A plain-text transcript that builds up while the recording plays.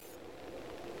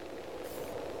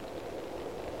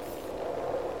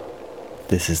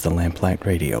This is the Lamplight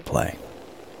Radio Play.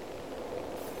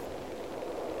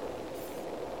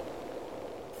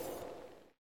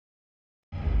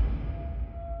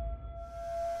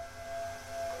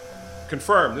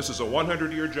 Confirm, this is a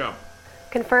 100-year jump.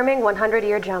 Confirming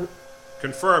 100-year jump.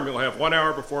 Confirm, you'll have 1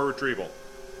 hour before retrieval.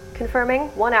 Confirming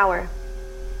 1 hour.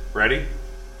 Ready?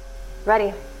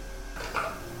 Ready.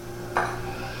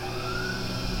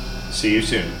 See you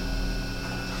soon.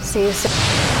 See you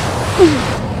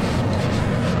soon.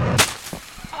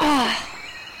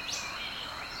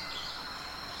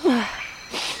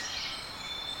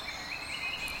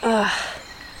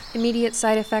 Immediate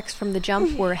side effects from the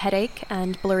jump were headache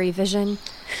and blurry vision.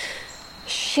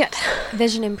 Shit.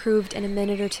 Vision improved in a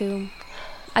minute or two.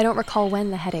 I don't recall when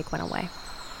the headache went away.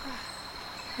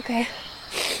 Okay.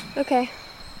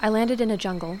 I landed in a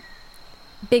jungle.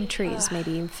 Big trees,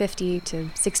 maybe 50 to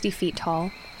 60 feet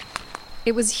tall.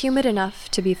 It was humid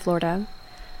enough to be Florida,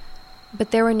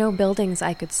 but there were no buildings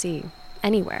I could see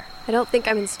anywhere. I don't think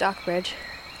I'm in Stockbridge.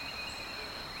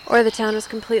 Or the town was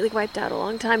completely wiped out a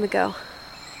long time ago.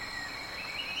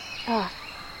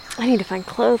 I need to find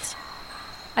clothes.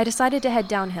 I decided to head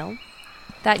downhill.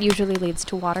 That usually leads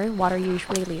to water. Water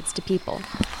usually leads to people.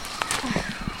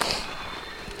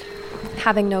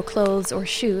 Having no clothes or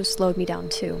shoes slowed me down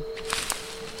too.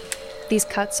 These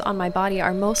cuts on my body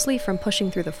are mostly from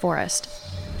pushing through the forest.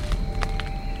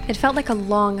 It felt like a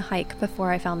long hike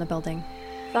before I found the building.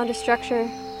 Found a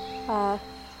structure.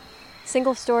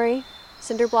 Single story,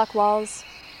 cinder block walls.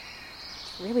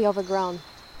 Really overgrown.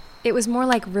 It was more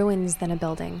like ruins than a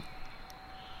building.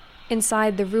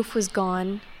 Inside, the roof was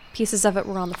gone, pieces of it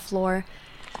were on the floor.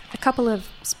 A couple of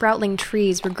sproutling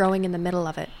trees were growing in the middle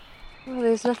of it. Well,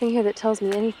 there's nothing here that tells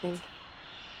me anything.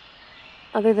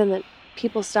 Other than that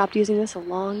people stopped using this a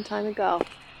long time ago.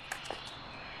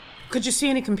 Could you see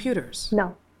any computers?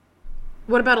 No,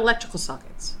 What about electrical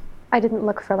sockets? I didn't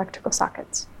look for electrical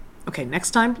sockets. Okay, next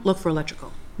time, look for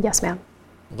electrical. Yes, ma'am.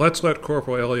 Let's let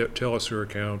Corporal Elliott tell us her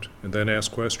account and then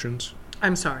ask questions.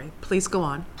 I'm sorry. Please go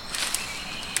on.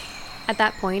 At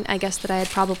that point, I guessed that I had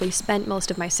probably spent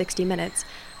most of my 60 minutes,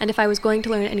 and if I was going to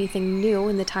learn anything new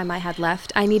in the time I had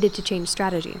left, I needed to change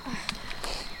strategy.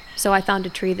 So I found a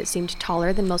tree that seemed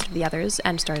taller than most of the others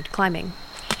and started climbing.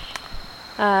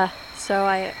 So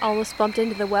I almost bumped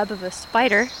into the web of a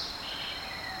spider.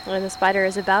 And the spider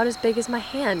is about as big as my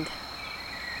hand.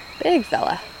 Big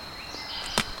fella.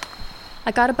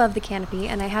 I got above the canopy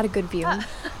and I had a good view.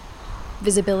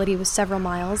 Visibility was several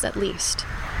miles at least.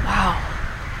 Wow.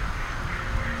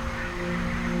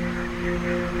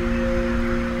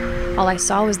 All I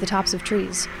saw was the tops of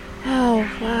trees. Oh,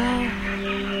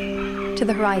 wow. To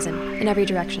the horizon, in every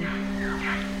direction.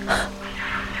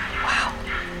 Wow.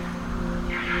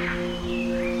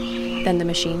 Then the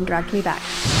machine dragged me back.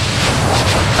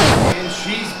 And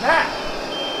she's back.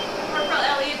 Corporal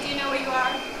Elliott, do you know where you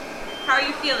are? How are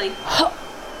you feeling?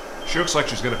 She looks like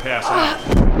she's gonna pass out.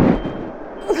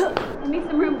 Give me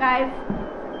some room, guys.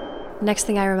 Next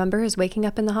thing I remember is waking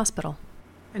up in the hospital.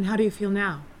 And how do you feel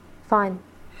now? Fine.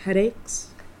 Headaches?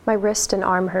 My wrist and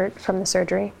arm hurt from the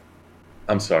surgery.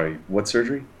 I'm sorry, what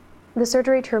surgery? The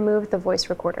surgery to remove the voice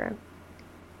recorder.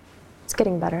 It's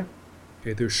getting better.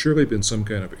 Okay, there's surely been some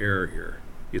kind of error here.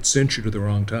 It sent you to the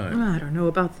wrong time. I don't know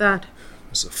about that.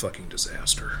 It's a fucking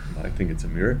disaster. I think it's a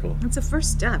miracle. That's a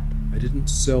first step. I didn't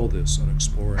sell this on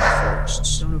exploring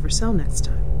forests. Don't oversell next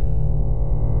time.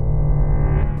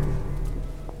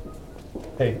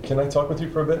 Hey, can I talk with you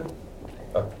for a bit?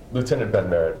 Lieutenant Ben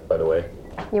Merritt, by the way.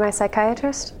 You my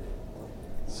psychiatrist?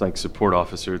 Psych support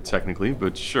officer, technically,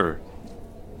 but sure.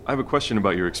 I have a question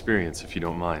about your experience, if you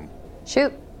don't mind.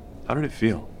 Shoot. How did it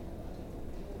feel?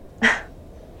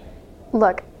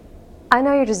 Look, I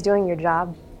know you're just doing your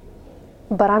job,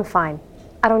 but I'm fine.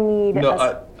 I don't need...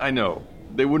 No, I know.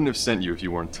 They wouldn't have sent you if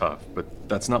you weren't tough, but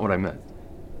that's not what I meant.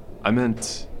 I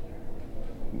meant...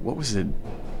 What was it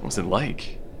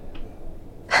like?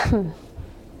 It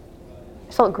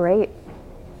felt great.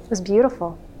 It was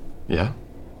beautiful. Yeah?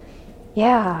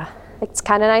 Yeah. It's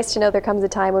kind of nice to know there comes a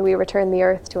time when we return the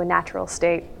Earth to a natural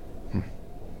state.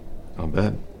 I'll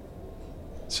bet.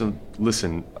 So,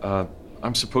 listen,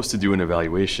 I'm supposed to do an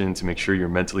evaluation to make sure you're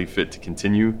mentally fit to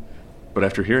continue, but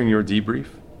after hearing your debrief,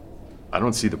 I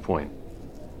don't see the point.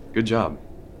 Good job.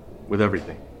 With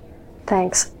everything.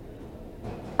 Thanks.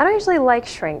 I don't usually like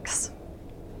shrinks.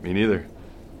 Me neither.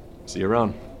 See you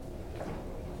around.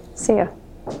 See ya.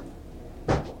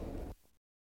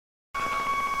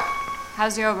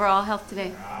 How's your overall health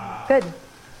today? Good.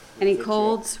 Any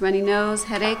colds, runny nose,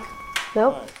 headache?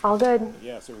 Nope, all good.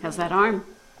 How's that arm?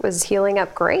 Was healing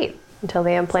up great until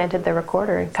they implanted the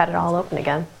recorder and cut it all open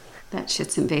again. That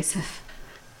shit's invasive.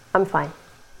 I'm fine.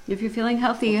 If you're feeling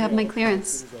healthy, you have my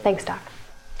clearance. Thanks, Doc.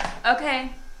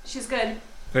 Okay, she's good.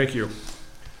 Thank you.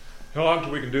 How long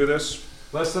till we can do this?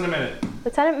 Less than a minute.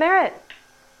 Lieutenant Merritt,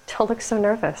 don't look so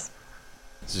nervous.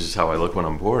 This is just how I look when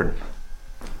I'm bored.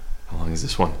 How long is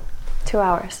this one? 2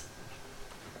 hours.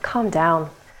 Calm down.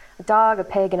 A dog, a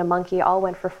pig, and a monkey all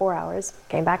went for 4 hours.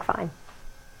 Came back fine.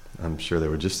 I'm sure they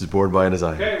were just as bored by it as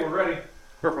I am. Okay, we're ready.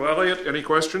 Corporal Elliott, any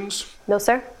questions? No,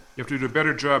 sir? You have to do a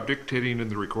better job dictating in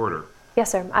the recorder.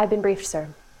 Yes, sir. I've been briefed, sir.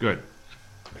 Good.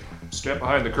 Step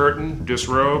behind the curtain,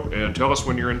 disrobe, and tell us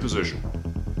when you're in position.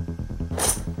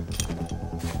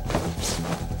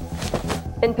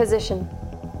 In position.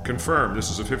 Confirm this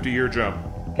is a 50-year jump.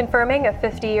 Confirming a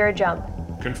 50-year jump.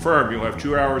 Confirm you'll have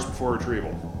 2 hours before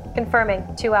retrieval. Confirming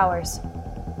 2 hours.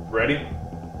 Ready?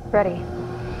 Ready.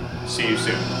 See you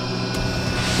soon.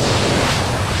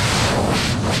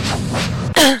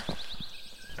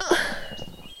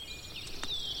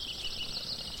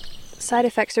 Side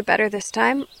effects are better this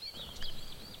time.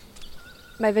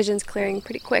 My vision's clearing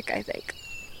pretty quick, I think.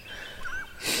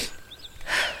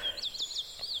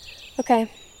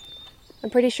 Okay. I'm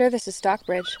pretty sure this is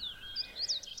Stockbridge.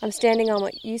 I'm standing on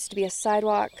what used to be a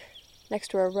sidewalk, next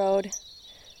to a road.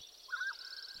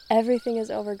 Everything is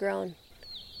overgrown.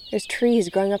 There's trees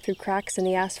growing up through cracks in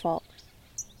the asphalt.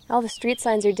 All the street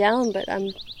signs are down, but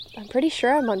I'm pretty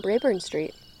sure I'm on Braeburn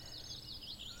Street.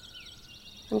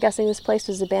 I'm guessing this place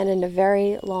was abandoned a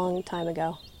very long time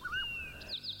ago.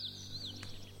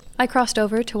 I crossed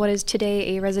over to what is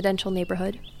today a residential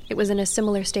neighborhood. It was in a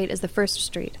similar state as the first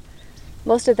street.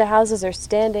 Most of the houses are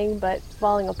standing, but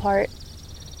falling apart.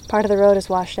 Part of the road is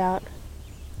washed out.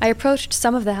 I approached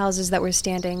some of the houses that were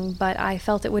standing, but I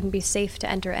felt it wouldn't be safe to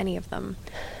enter any of them.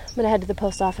 I'm gonna head to the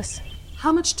post office.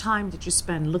 How much time did you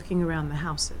spend looking around the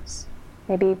houses?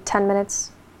 Maybe 10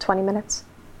 minutes, 20 minutes.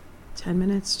 10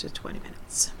 minutes to 20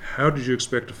 minutes. How did you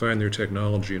expect to find their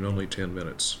technology in only 10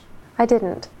 minutes? I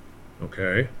didn't.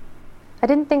 Okay. I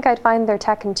didn't think I'd find their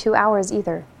tech in 2 hours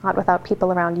either, not without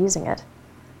people around using it.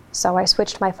 So I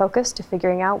switched my focus to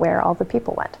figuring out where all the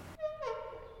people went.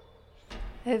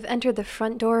 I've entered the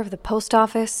front door of the post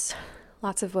office.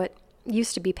 Lots of what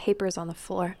used to be papers on the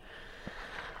floor.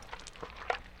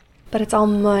 But it's all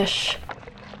mush.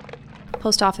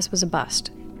 Post office was a bust.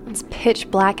 It's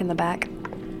pitch black in the back.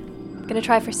 Gonna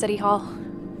try for City Hall.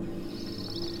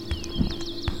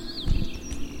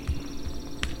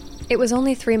 It was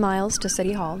only 3 miles to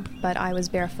City Hall, but I was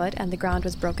barefoot and the ground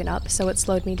was broken up, so it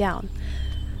slowed me down.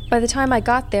 By the time I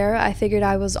got there, I figured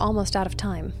I was almost out of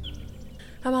time.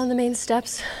 I'm on the main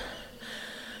steps.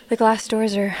 The glass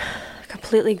doors are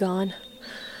completely gone.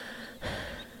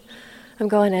 I'm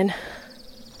going in.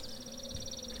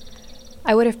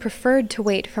 I would have preferred to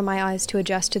wait for my eyes to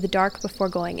adjust to the dark before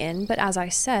going in, but as I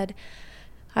said,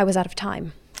 I was out of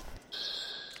time.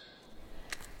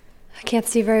 I can't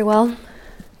see very well.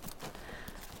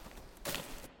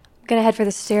 I'm gonna head for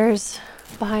the stairs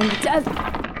behind the desk.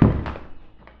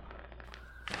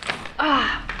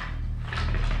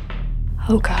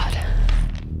 Oh God.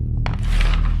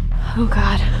 Oh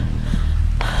God.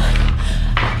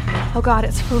 Oh God,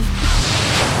 it's moved.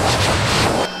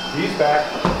 He's back.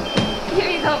 Here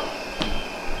you go.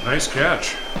 Nice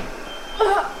catch.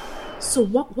 So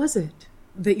what was it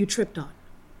that you tripped on?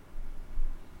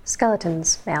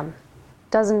 Skeletons, ma'am.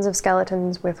 Dozens of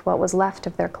skeletons with what was left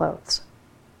of their clothes.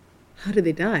 How did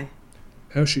they die?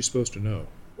 How's she supposed to know?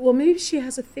 Well, maybe she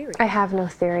has a theory. I have no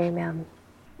theory, ma'am.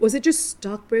 Was it just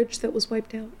Stockbridge that was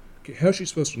wiped out? Okay, how's she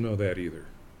supposed to know that either?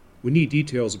 We need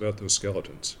details about those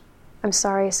skeletons. I'm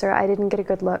sorry, sir, I didn't get a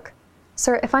good look.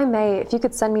 Sir, if I may, if you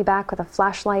could send me back with a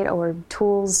flashlight or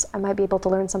tools, I might be able to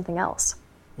learn something else.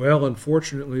 Well,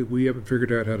 unfortunately, we haven't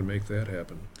figured out how to make that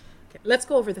happen. Okay, let's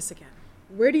go over this again.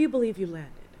 Where do you believe you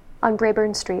landed? On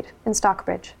Braeburn Street, in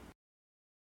Stockbridge.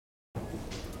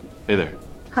 Hey there.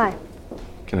 Hi.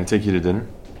 Can I take you to dinner?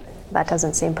 That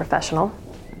doesn't seem professional.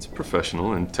 It's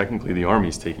professional, and technically the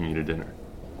Army's taking you to dinner.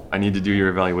 I need to do your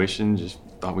evaluation, just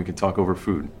thought we could talk over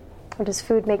food. Or does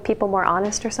food make people more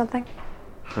honest or something?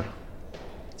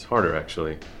 It's harder,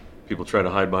 actually. People try to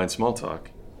hide behind small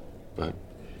talk. But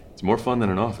it's more fun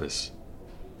than an office.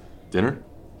 Dinner?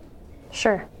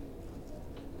 Sure.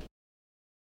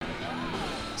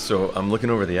 So I'm looking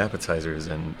over the appetizers,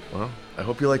 and, well, I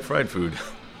hope you like fried food.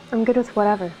 I'm good with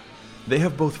whatever. They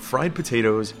have both fried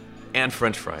potatoes and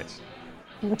French fries.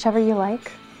 Whichever you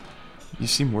like. You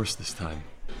seem worse this time.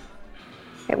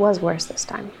 It was worse this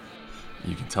time.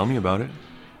 You can tell me about it.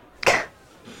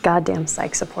 Goddamn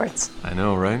psych supports. I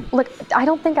know, right? Look, I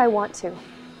don't think I want to.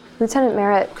 Lieutenant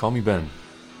Merritt. Call me Ben.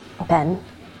 Ben,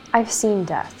 I've seen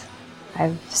death.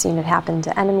 I've seen it happen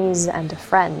to enemies and to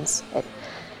friends. It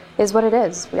is what it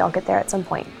is. We all get there at some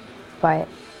point. But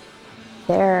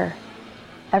there,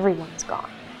 everyone's gone.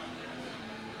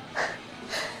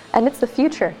 And it's the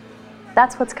future.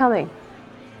 That's what's coming.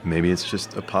 Maybe it's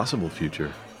just a possible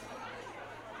future.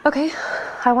 Okay,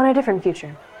 I want a different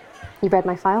future. You read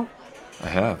my file? I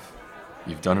have.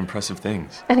 You've done impressive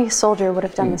things. Any soldier would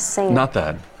have done the same. Not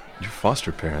that. Your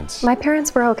foster parents. My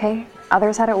parents were okay.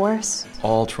 Others had it worse.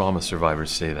 All trauma survivors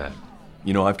say that.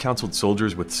 You know, I've counseled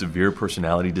soldiers with severe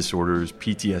personality disorders,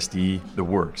 PTSD, the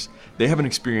works. They haven't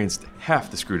experienced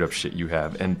half the screwed up shit you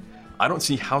have, and I don't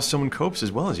see how someone copes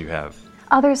as well as you have.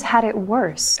 Others had it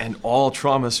worse. And all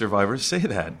trauma survivors say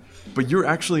that. But you're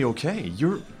actually okay.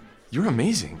 You're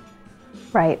amazing.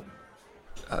 Right.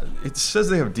 It says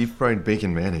they have deep-fried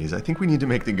bacon mayonnaise. I think we need to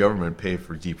make the government pay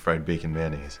for deep-fried bacon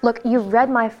mayonnaise. Look, you've read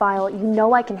my file. You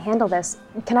know I can handle this.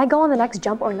 Can I go on the next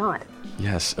jump or not?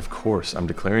 Yes, of course. I'm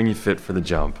declaring you fit for the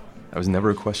jump. That was never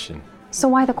a question. So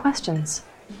why the questions?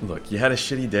 Look, you had a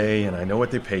shitty day, and I know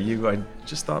what they pay you. I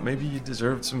just thought maybe you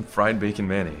deserved some fried bacon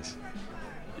mayonnaise.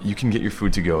 You can get your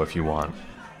food to go if you want.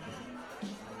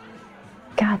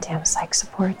 Goddamn psych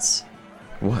supports.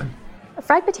 What?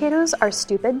 Fried potatoes are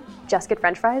stupid. Just get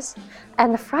French fries.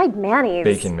 And the fried mayonnaise.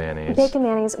 Bacon mayonnaise. Bacon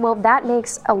mayonnaise. Well, that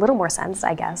makes a little more sense,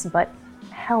 I guess, but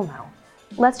hell no.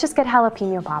 Let's just get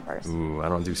jalapeno poppers. Ooh, I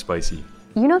don't do spicy.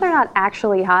 You know they're not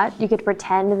actually hot. You could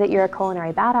pretend that you're a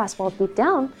culinary badass while deep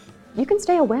down, you can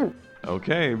stay a wimp.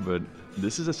 Okay, but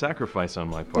this is a sacrifice on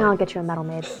my part. I'll get you a medal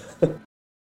made.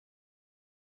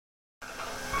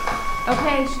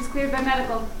 Okay, she's cleared by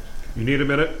medical. You need a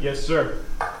minute? Yes, sir.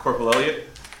 Corporal Elliott,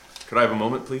 could I have a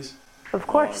moment, please? Of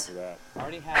course.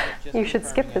 You should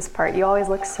skip this part. You always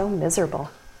look so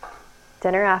miserable.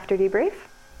 Dinner after debrief?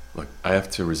 Look, I have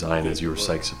to resign as your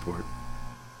psych support.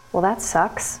 Well, that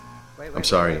sucks. I'm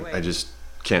sorry, I just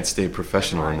can't stay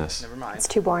professional in this. It's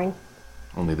too boring.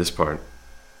 Only this part.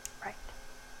 Right.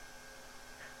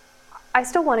 I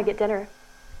still want to get dinner.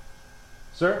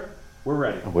 Sir, we're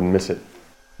ready. I wouldn't miss it.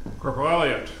 Corporal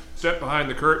Elliott, step behind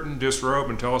the curtain, disrobe,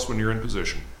 and tell us when you're in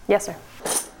position. Yes, sir.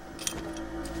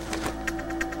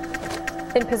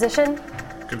 In position.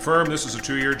 Confirm this is a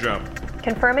 2-year jump.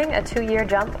 Confirming a 2-year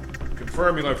jump.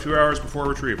 Confirm you'll have 2 hours before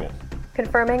retrieval.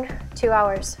 Confirming 2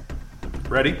 hours.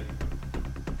 Ready?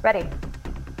 Ready.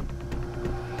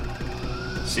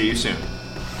 See you soon.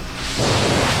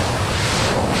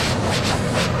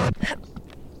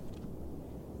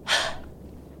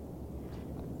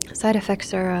 Side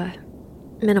effects are,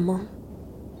 minimal.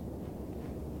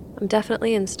 I'm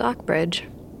definitely in Stockbridge.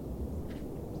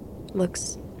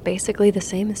 Looks basically the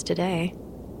same as today.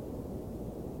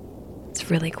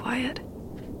 It's really quiet.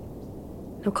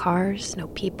 No cars, no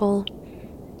people.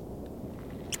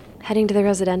 Heading to the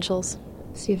residentials.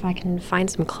 See if I can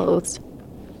find some clothes.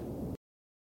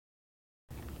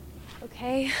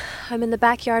 Okay, I'm in the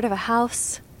backyard of a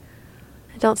house.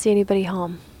 I don't see anybody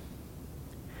home.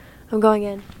 I'm going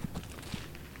in.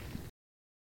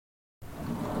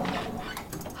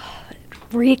 It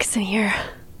reeks in here.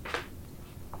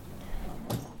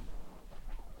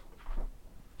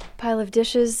 Pile of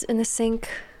dishes in the sink.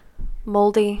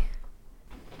 Moldy.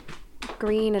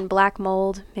 Green and black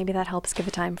mold. Maybe that helps give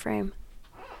a time frame.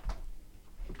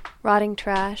 Rotting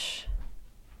trash.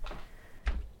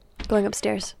 Going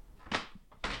upstairs.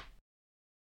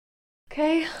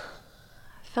 Okay.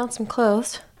 Found some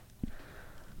clothes.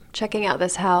 Checking out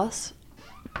this house.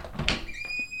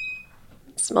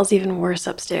 It smells even worse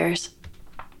upstairs.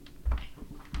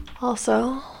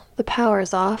 Also, the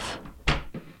power's off.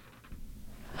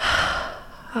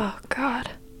 Oh,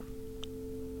 God.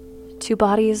 2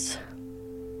 bodies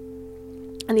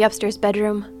in the upstairs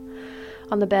bedroom,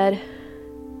 on the bed.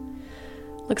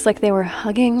 Looks like they were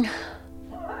hugging.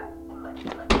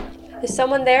 Is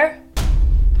someone there?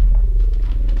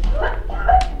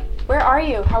 Where are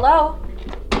you? Hello?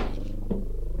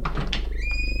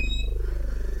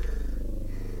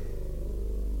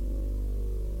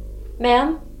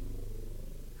 Ma'am?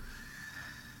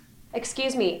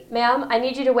 Excuse me, ma'am, I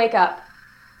need you to wake up.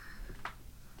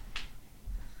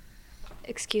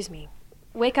 Excuse me.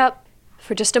 Wake up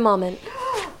for just a moment.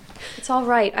 It's all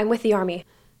right, I'm with the army.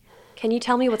 Can you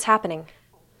tell me what's happening?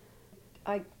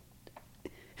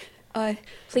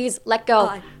 Please, let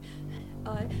go.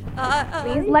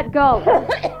 Please, let go.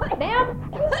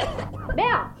 Ma'am?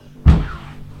 Ma'am?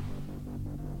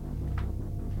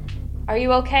 Are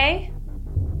you okay?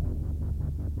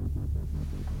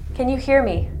 Can you hear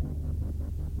me?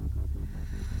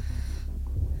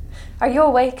 Are you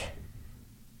awake?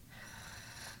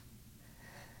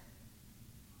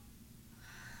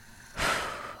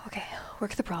 Okay,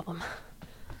 work the problem.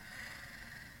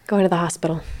 Going to the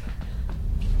hospital.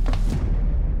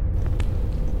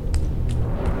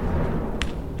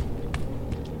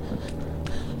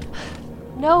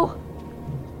 No!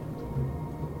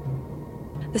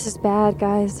 This is bad,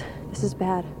 guys. This is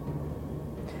bad.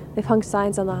 They've hung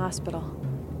signs on the hospital.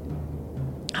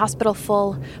 Hospital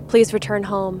full. Please return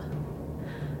home.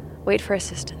 Wait for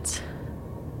assistance.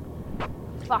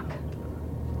 Fuck.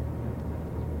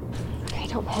 Okay,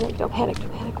 don't panic.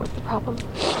 What's the problem?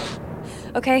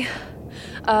 Okay.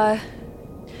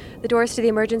 The doors to the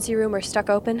emergency room are stuck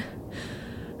open.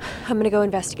 I'm gonna go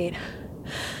investigate.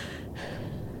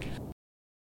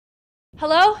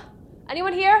 Hello?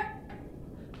 Anyone here?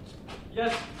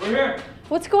 Yes, we're here.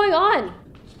 What's going on?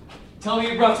 Tell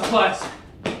me you brought supplies.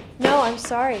 No, I'm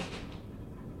sorry.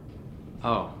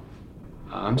 Oh,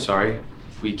 I'm sorry.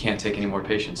 We can't take any more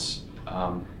patients.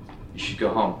 You should go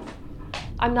home.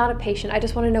 I'm not a patient. I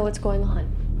just want to know what's going on.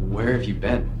 Where have you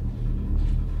been?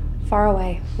 Far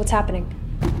away. What's happening?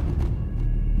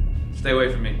 Stay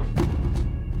away from me.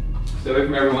 Stay away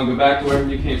from everyone. Go back to wherever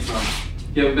you came from.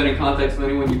 If you haven't been in contact with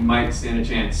anyone, you might stand a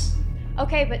chance.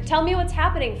 Okay, but tell me what's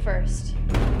happening first.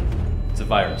 It's a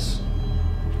virus.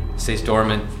 It stays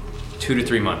dormant 2 to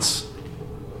 3 months.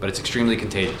 But it's extremely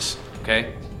contagious,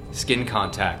 okay? Skin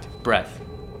contact, breath,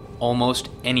 almost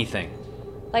anything.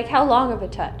 Like how long of a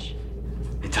touch?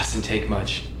 It doesn't take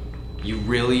much. You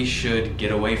really should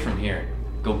get away from here.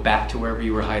 Go back to wherever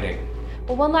you were hiding.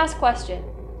 Well, one last question.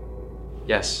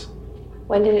 Yes.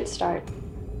 When did it start?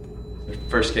 The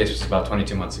first case was about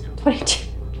 22 months ago. 22.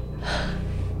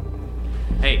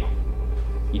 Hey,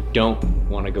 you don't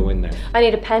want to go in there. I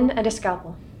need a pen and a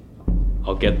scalpel.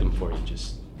 I'll get them for you.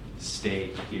 Just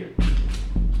stay here.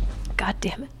 God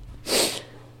damn it.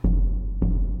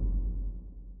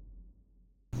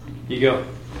 You go.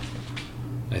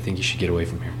 I think you should get away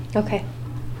from here. Okay.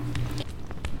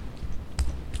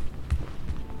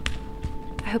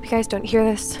 I hope you guys don't hear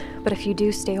this, but if you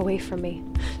do, stay away from me.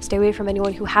 Stay away from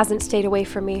anyone who hasn't stayed away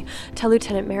from me. Tell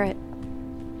Lieutenant Merritt.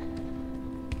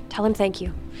 Tell him thank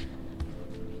you.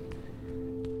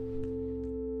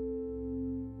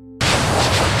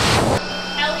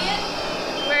 Elliot,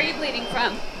 where are you bleeding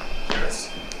from? Yes.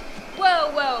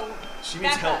 Whoa. She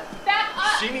needs help. Back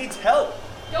up! She needs help.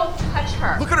 Don't touch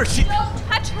her. Look at her. Don't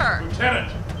touch her.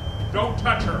 Lieutenant, don't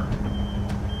touch her.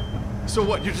 So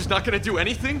what? You're just not gonna do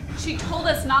anything? She told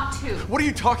us not to. What are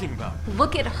you talking about?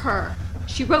 Look at her.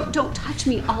 She wrote, "Don't touch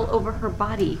me," all over her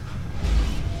body.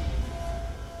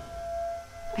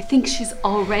 I think she's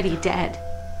already dead.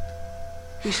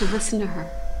 We should listen to her.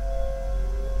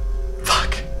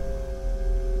 Fuck.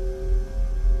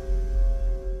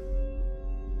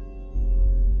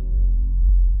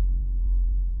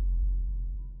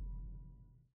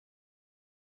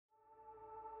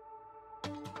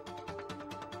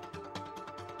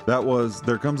 That was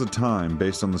There Comes a Time,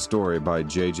 based on the story by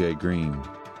J.J. Green.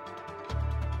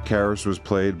 Karis was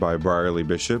played by Brierly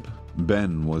Bishop.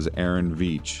 Ben was Aaron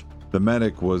Veach. The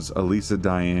medic was Elisa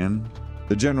Diane.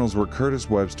 The generals were Curtis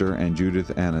Webster and Judith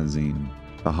Anazine.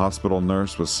 The hospital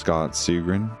nurse was Scott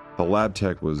Segrin. The lab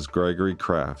tech was Gregory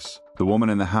Crafts. The woman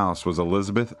in the house was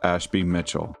Elizabeth Ashby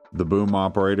Mitchell. The boom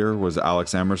operator was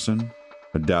Alex Emerson.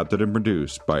 Adapted and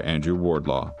produced by Andrew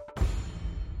Wardlaw.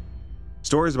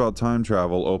 Stories about time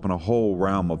travel open a whole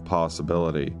realm of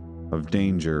possibility, of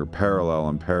danger, parallel,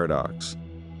 and paradox.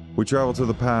 We travel to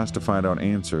the past to find out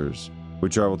answers. We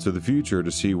travel to the future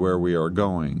to see where we are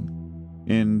going.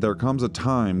 In There Comes a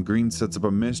Time, Green sets up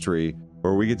a mystery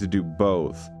where we get to do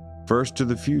both. First to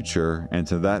the future and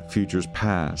to that future's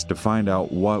past to find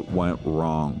out what went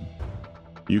wrong.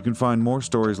 You can find more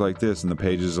stories like this in the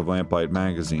pages of Lamplight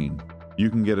Magazine. You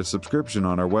can get a subscription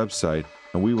on our website,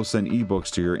 and we will send ebooks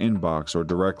to your inbox or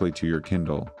directly to your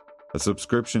Kindle. A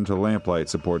subscription to Lamplight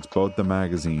supports both the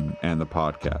magazine and the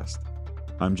podcast.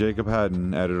 I'm Jacob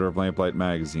Haddon, editor of Lamplight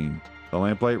Magazine. The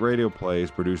Lamplight Radio Play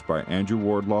is produced by Andrew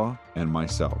Wardlaw and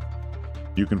myself.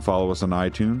 You can follow us on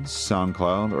iTunes,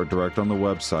 SoundCloud, or direct on the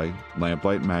website,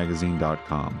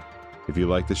 lamplightmagazine.com. If you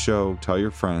like the show, tell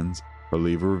your friends or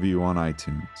leave a review on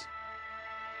iTunes.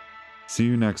 See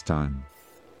you next time.